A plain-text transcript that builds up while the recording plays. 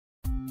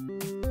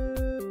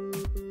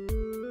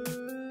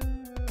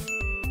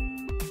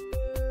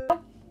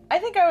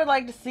think I would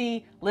like to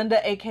see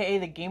Linda, aka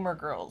the Gamer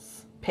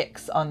Girl's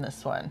pics on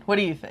this one. What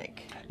do you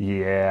think?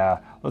 Yeah,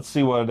 let's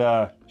see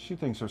what she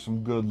thinks are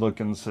some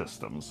good-looking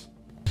systems.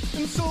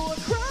 And so I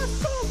cry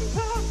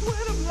sometimes when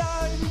I'm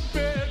lying in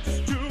bed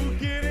just to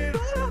get it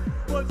all out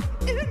what's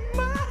in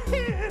my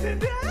head.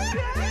 And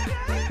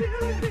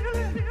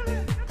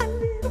I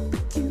need a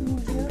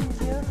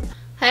peculiar.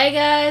 Hey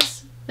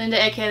guys,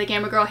 Linda aka the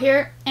Gamer Girl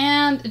here,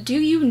 and Do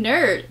You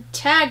Nerd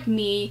tagged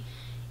me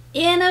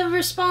in a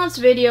response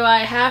video. I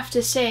have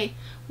to say,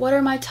 what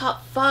are my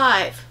top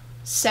 5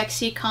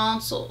 sexy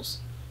consoles?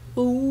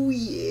 Oh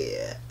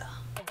yeah.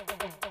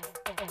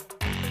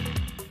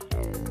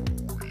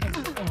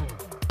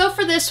 So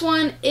for this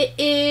one, it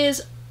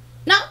is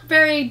not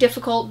very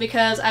difficult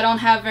because I don't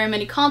have very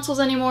many consoles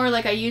anymore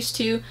like I used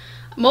to.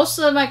 Most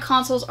of my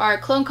consoles are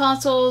clone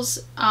consoles.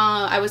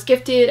 I was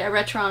gifted a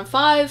Retron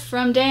 5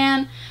 from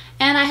Dan,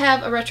 and I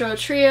have a Retro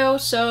Trio,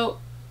 so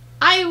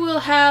I will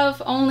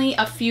have only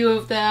a few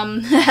of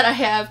them that I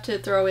have to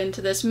throw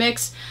into this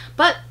mix.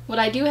 But what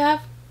I do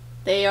have,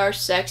 they are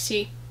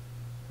sexy.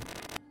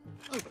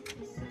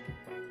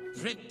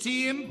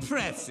 Pretty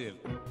impressive.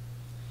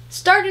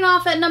 Starting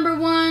off at number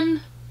 1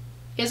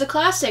 is a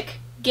classic.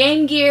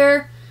 Game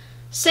Gear.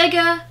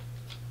 Sega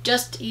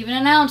just even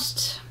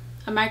announced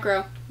a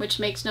micro, which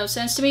makes no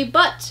sense to me,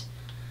 but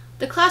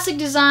the classic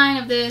design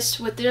of this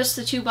with just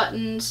the 2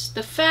 buttons,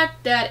 the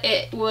fact that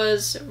it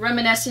was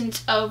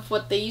reminiscent of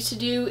what they used to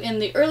do in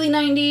the early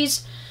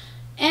 90s,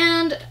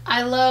 and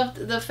I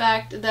loved the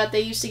fact that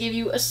they used to give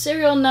you a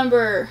serial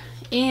number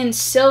in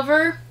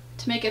silver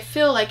to make it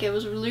feel like it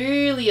was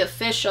really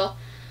official.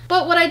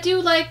 But what I do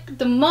like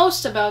the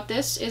most about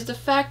this is the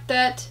fact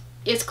that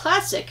it's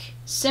classic,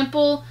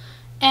 simple,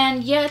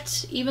 and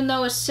yet, even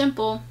though it's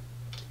simple,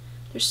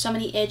 there's so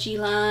many edgy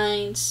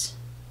lines.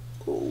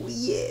 Oh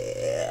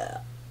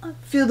yeah, I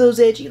feel those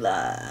edgy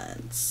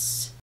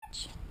lines.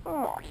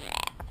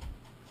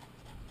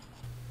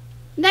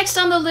 Next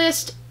on the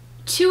list,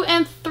 2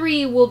 and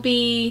 3 will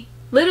be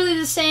literally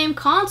the same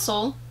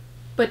console,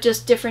 but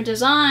just different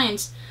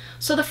designs.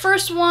 So the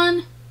first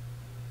one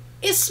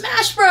is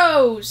Smash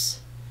Bros.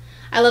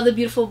 I love the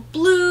beautiful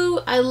blue.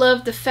 I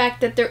love the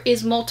fact that there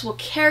is multiple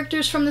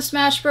characters from the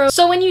Smash Bros.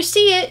 So when you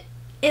see it,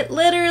 it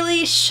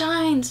literally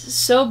shines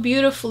so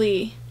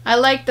beautifully. I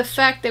like the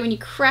fact that when you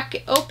crack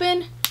it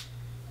open,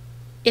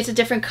 it's a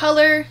different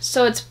color.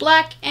 So it's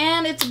black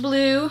and it's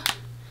blue.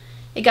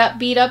 It got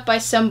beat up by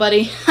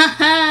somebody.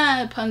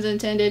 Haha, puns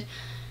intended.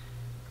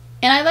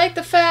 And I like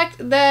the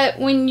fact that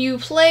when you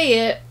play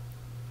it,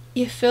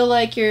 you feel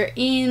like you're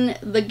in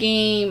the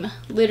game,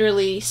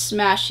 literally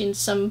smashing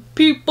some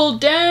people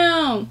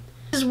down.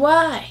 This is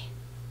why.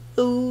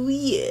 Oh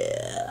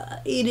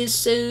yeah, it is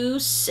so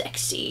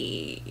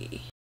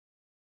sexy.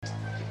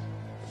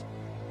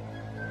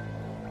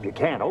 You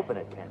can't open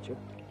it, can't you?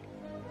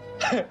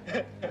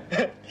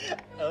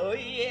 Oh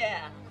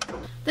yeah.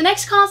 The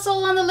next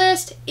console on the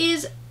list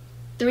is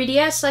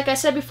 3DS, like I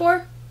said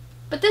before,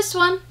 but this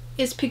one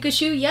is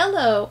Pikachu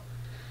Yellow.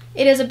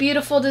 It is a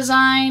beautiful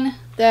design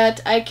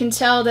that I can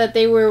tell that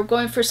they were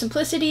going for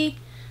simplicity,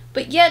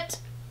 but yet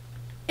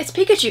it's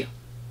Pikachu.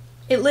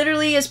 It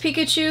literally is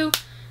Pikachu.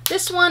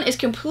 This one is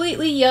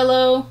completely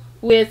yellow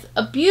with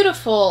a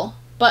beautiful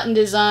button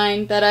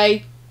design that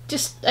I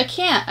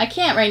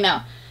can't right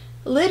now.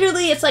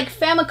 Literally, it's like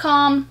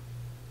Famicom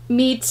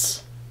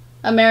meets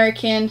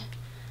American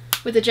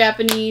with the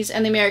Japanese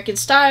and the American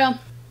style.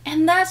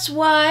 And that's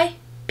why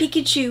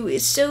Pikachu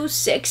is so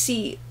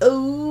sexy.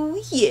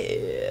 Oh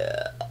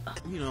yeah.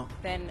 You know.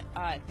 Then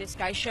this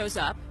guy shows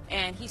up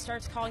and he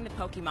starts calling the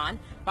Pokemon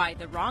by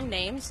the wrong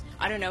names.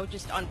 I don't know,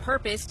 just on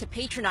purpose to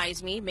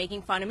patronize me,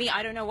 making fun of me.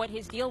 I don't know what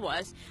his deal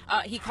was.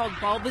 He called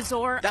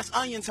Bulbasaur. That's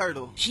Onion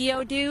Turtle.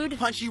 Geodude.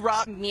 Punchy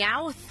Rock.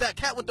 Meowth. That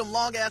cat with them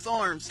long ass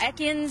arms.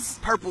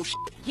 Ekans. Purple shit.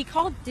 He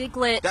called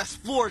Diglett. That's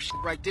floor shit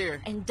right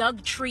there. And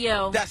Doug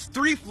Trio. That's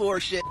 3 floor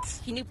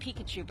shits. He knew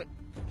Pikachu, but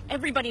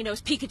everybody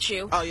knows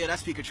Pikachu. Oh yeah,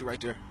 that's Pikachu right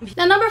there.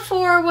 Now number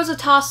 4 was a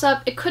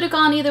toss-up. It could have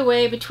gone either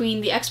way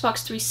between the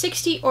Xbox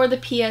 360 or the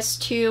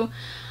PS2.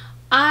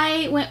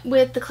 I went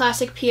with the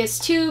classic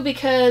PS2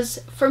 because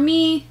for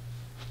me,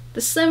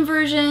 the slim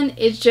version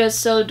is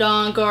just so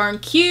doggone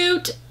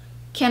cute.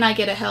 Can I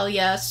get a hell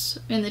yes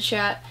in the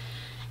chat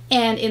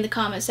and in the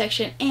comment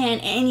section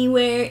and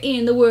anywhere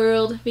in the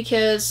world?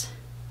 Because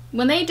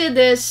when they did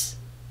this,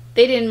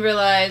 they didn't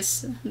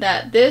realize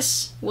that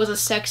this was a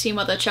sexy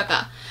mother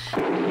chucka.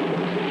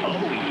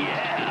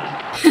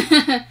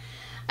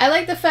 I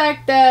like the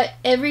fact that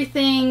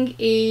everything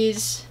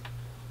is,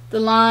 the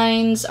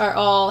lines are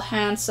all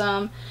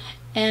handsome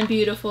and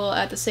beautiful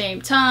at the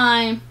same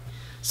time.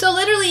 So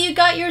literally you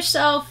got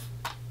yourself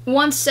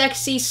one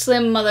sexy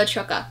slim mother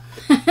trucker.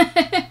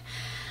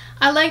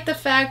 I like the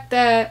fact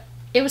that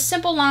it was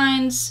simple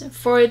lines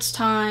for its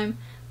time,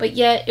 but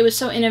yet it was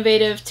so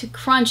innovative to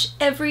crunch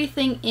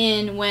everything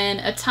in when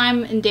a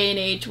time and day and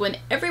age when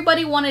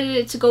everybody wanted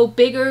it to go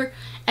bigger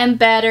and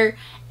better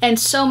and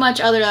so much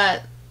other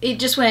that it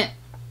just went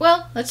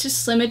well, let's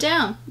just slim it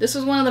down. This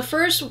was one of the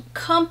first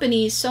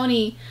companies,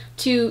 Sony,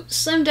 to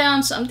slim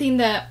down something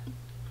that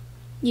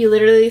you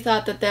literally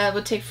thought that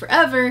would take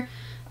forever,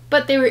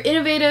 but they were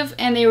innovative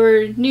and they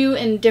were new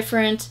and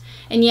different.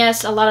 And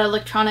yes, a lot of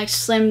electronics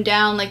slimmed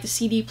down, like the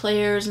CD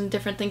players and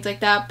different things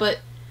like that, but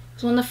it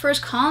was one of the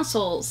first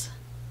consoles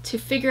to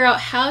figure out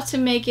how to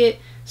make it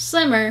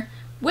slimmer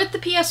with the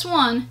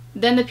PS1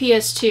 than the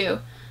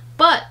PS2,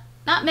 but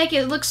not make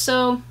it look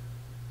so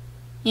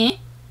eh.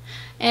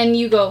 And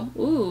you go,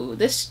 ooh,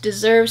 this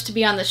deserves to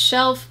be on the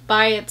shelf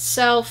by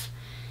itself.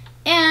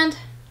 And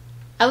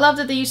I love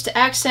that they used to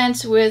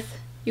accent with,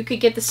 you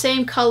could get the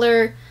same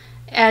color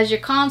as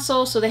your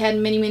console, so they had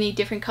many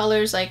different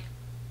colors. Like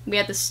we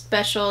had the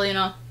special, you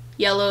know,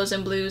 yellows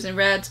and blues and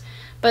reds,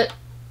 but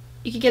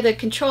you could get the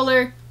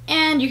controller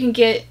and you can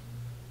get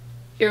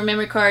your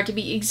memory card to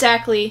be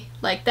exactly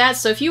like that.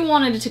 So if you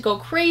wanted it to go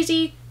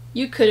crazy,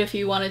 you could if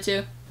you wanted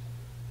to.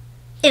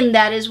 And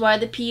that is why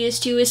the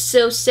PS2 is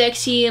so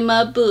sexy in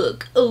my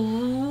book.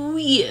 Oh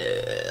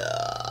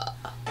yeah.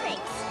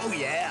 Oh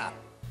yeah.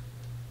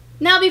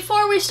 Now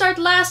before we start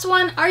the last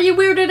one, are you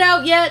weirded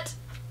out yet?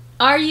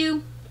 Are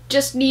you?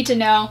 Just need to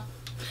know.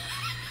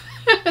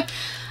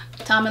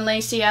 Tom and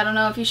Lacey, I don't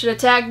know if you should have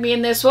tagged me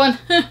in this one.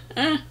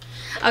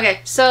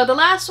 Okay, so the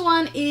last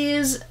one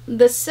is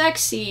the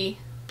sexy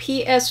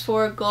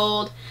PS4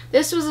 Gold.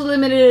 This was a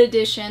limited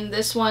edition.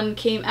 This one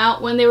came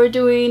out when they were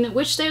doing,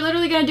 which they're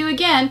literally going to do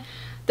again,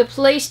 the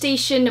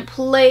PlayStation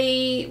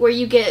Play, where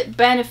you get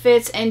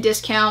benefits and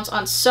discounts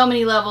on so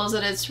many levels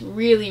that it's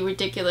really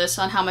ridiculous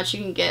on how much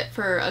you can get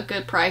for a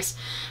good price.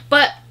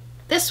 But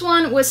this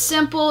one was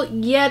simple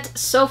yet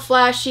so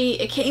flashy.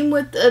 It came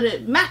with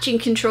a matching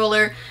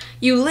controller.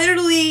 You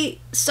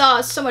literally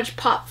saw so much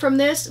pop from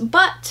this,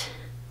 but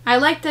I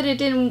like that it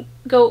didn't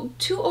go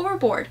too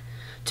overboard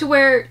to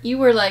where you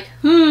were like,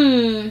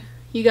 you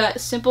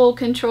got simple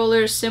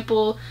controllers,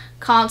 simple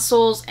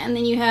consoles, and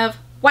then you have,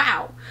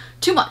 wow,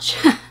 too much.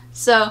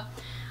 So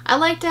I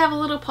like to have a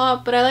little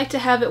pop, but I like to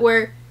have it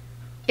where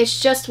it's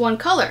just one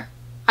color.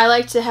 I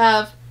like to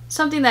have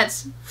something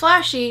that's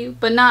flashy,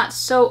 but not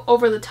so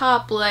over the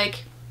top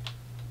like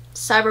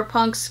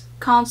Cyberpunk's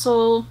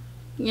console,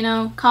 you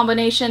know,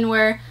 combination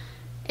where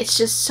it's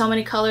just so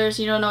many colors,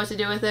 you don't know what to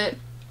do with it.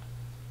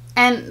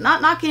 And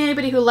not knocking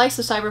anybody who likes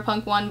the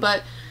Cyberpunk one,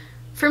 but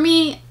for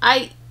me,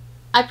 I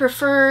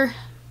prefer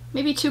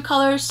maybe 2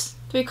 colors,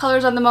 3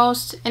 colors on the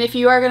most. And if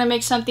you are going to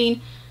make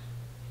something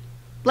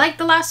like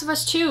The Last of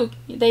Us 2,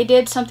 they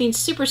did something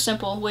super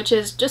simple, which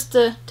is just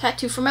a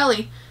tattoo from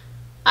Ellie.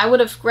 I would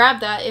have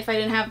grabbed that if I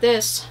didn't have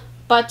this,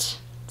 but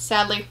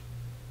sadly,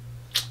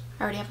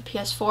 I already have a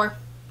PS4.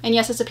 And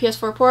yes, it's a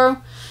PS4 Pro,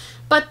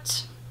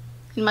 but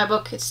in my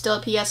book, it's still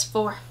a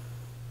PS4.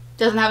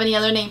 Doesn't have any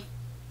other name.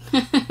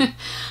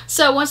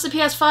 So once the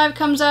PS5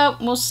 comes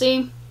out, we'll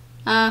see.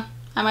 I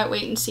might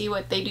wait and see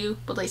what they do.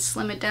 Will they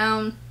slim it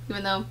down?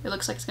 Even though it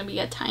looks like it's going to be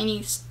a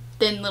tiny,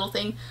 thin little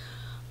thing.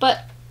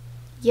 But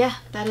yeah,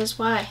 that is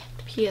why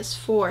the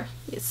PS4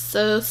 is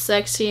so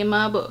sexy in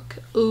my book.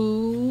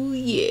 Ooh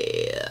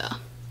yeah.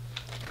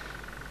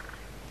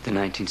 The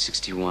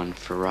 1961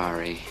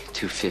 Ferrari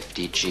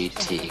 250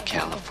 GT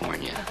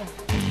California.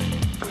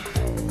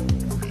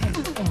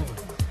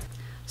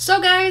 So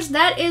guys,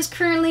 that is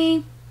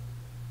currently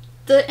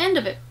the end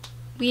of it.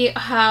 We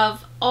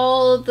have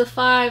all the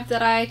 5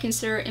 that I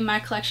consider in my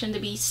collection to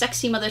be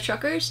sexy mother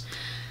truckers.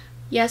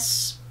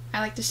 Yes,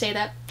 I like to say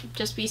that,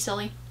 just be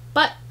silly.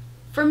 But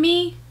for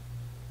me,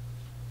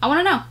 I want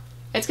to know.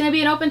 It's going to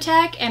be an open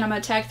tag, and I'm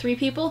going to tag 3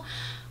 people.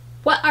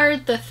 What are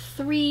the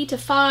 3 to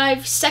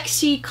 5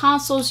 sexy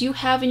consoles you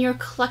have in your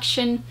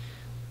collection,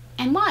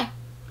 and why?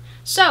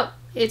 So,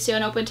 it's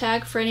an open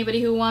tag for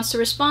anybody who wants to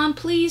respond.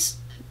 Please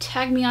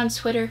tag me on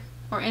Twitter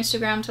or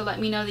Instagram to let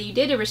me know that you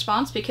did a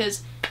response,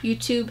 because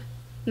YouTube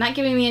not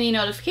giving me any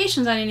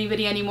notifications on any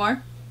video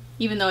anymore,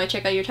 even though I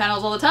check out your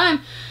channels all the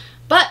time.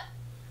 But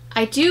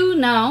I do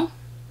know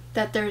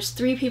that there's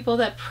 3 people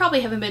that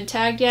probably haven't been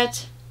tagged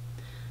yet.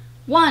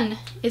 One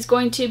is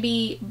going to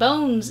be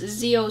Bones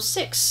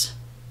Z06.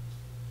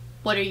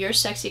 What are your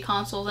sexy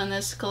consoles in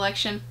this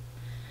collection?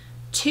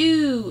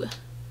 2.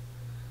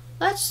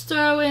 Let's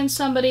throw in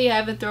somebody I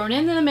haven't thrown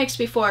in the mix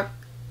before.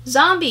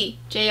 Zombie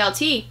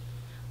JLT.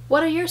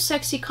 What are your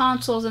sexy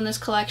consoles in this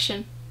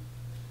collection?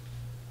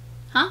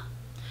 Huh?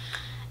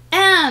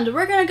 And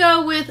we're gonna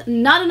go with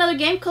NotAnother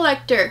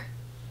GameCollector.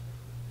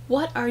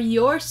 What are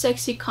your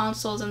sexy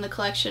consoles in the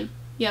collection?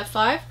 You have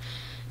 5.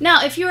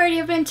 Now, if you already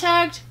have been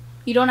tagged,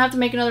 you don't have to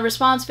make another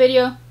response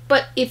video.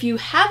 But if you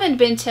haven't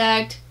been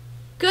tagged,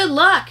 good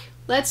luck.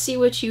 Let's see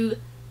what you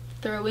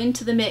throw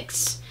into the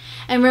mix.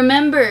 And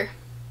remember,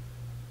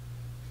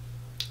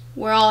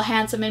 we're all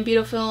handsome and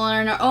beautiful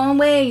in our own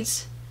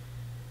ways.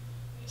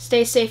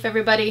 Stay safe,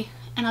 everybody.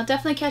 And I'll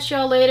definitely catch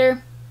y'all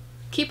later.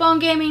 Keep on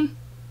gaming.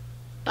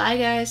 Bye,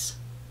 guys.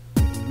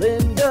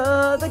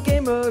 Linda, the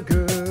gamer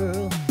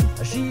girl.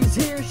 She's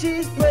here,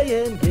 she's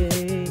playing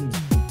games.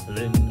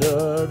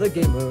 Linda, the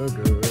gamer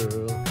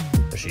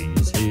girl.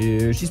 She's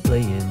here, she's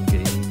playing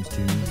games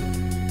too.